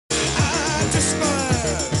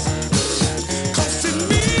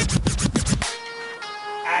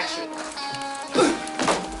Action.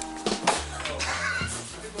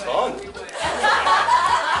 On.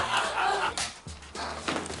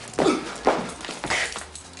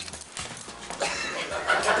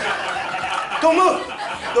 Don't move.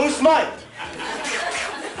 Don't smile.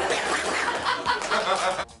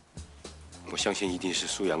 我相信一定是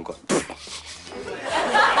素阳馆。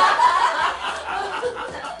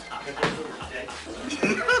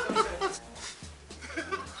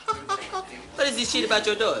What is this shit about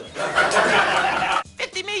your daughter?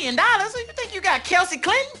 $50 million? Who you think you got, Kelsey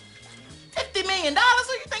Clinton? $50 million?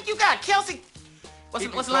 Who you think you got, Kelsey? What's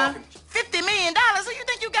the line? $50 million? Who you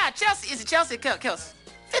think you got, Chelsea? Is it Chelsea or Kelsey?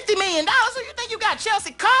 $50 million? Who you think you got,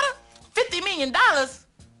 Chelsea Carter? $50 million?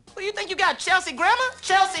 Who you think you got, Chelsea Grammer?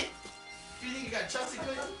 Chelsea? You think you got Chelsea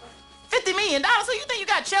Clinton? $50 million? Who you think you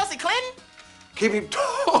got, Chelsea Clinton? Keep him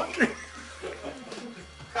talking.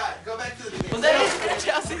 Go back to the beginning. Was that it?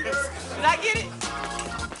 Chelsea? Did I get it?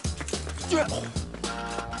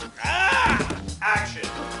 Action.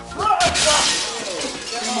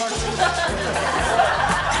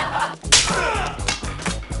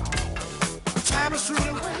 Time is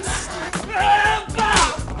really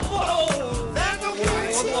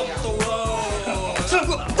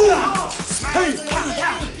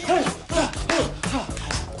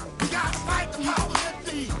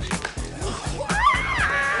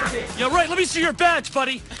Yeah, right. Let me see your badge,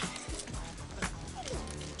 buddy.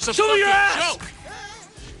 Show me your ass. Joke.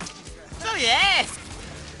 Show your ass.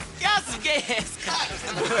 Y'all some gay ass.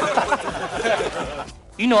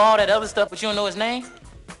 You know all that other stuff, but you don't know his name?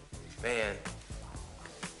 Man,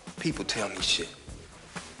 people tell me shit.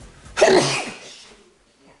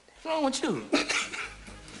 What's wrong with you?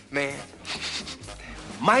 Man,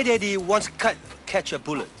 my daddy once catch a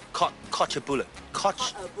bullet. Caught a bullet.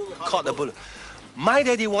 Caught a bullet. My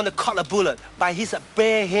daddy want to cut a bullet by his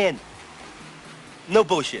bare hand. No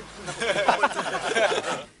bullshit.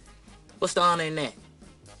 What's the honor in that?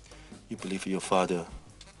 You believe your father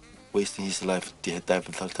wasting his life to die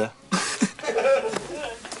without her?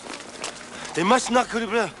 They must not go to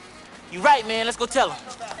blood. You right, man. Let's go tell him.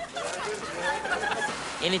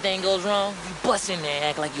 Anything goes wrong, you bust in there and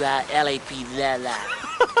act like you out LAP, la la.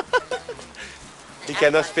 He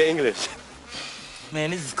cannot speak English.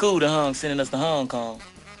 Man, this is cool, the hung sending us to Hong Kong.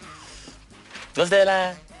 What's that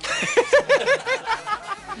line?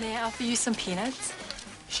 May I offer you some peanuts?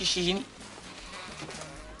 Shishi.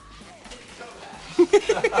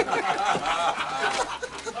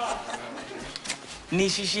 Ni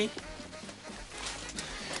shishi?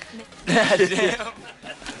 Damn.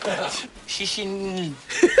 Shishi.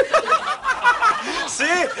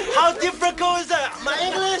 See? How difficult is that? My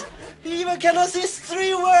English? He even cannot say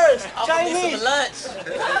 3 words. I Chinese. need some lunch.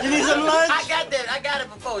 You need some lunch? I got that. I got it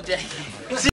before, Jackie.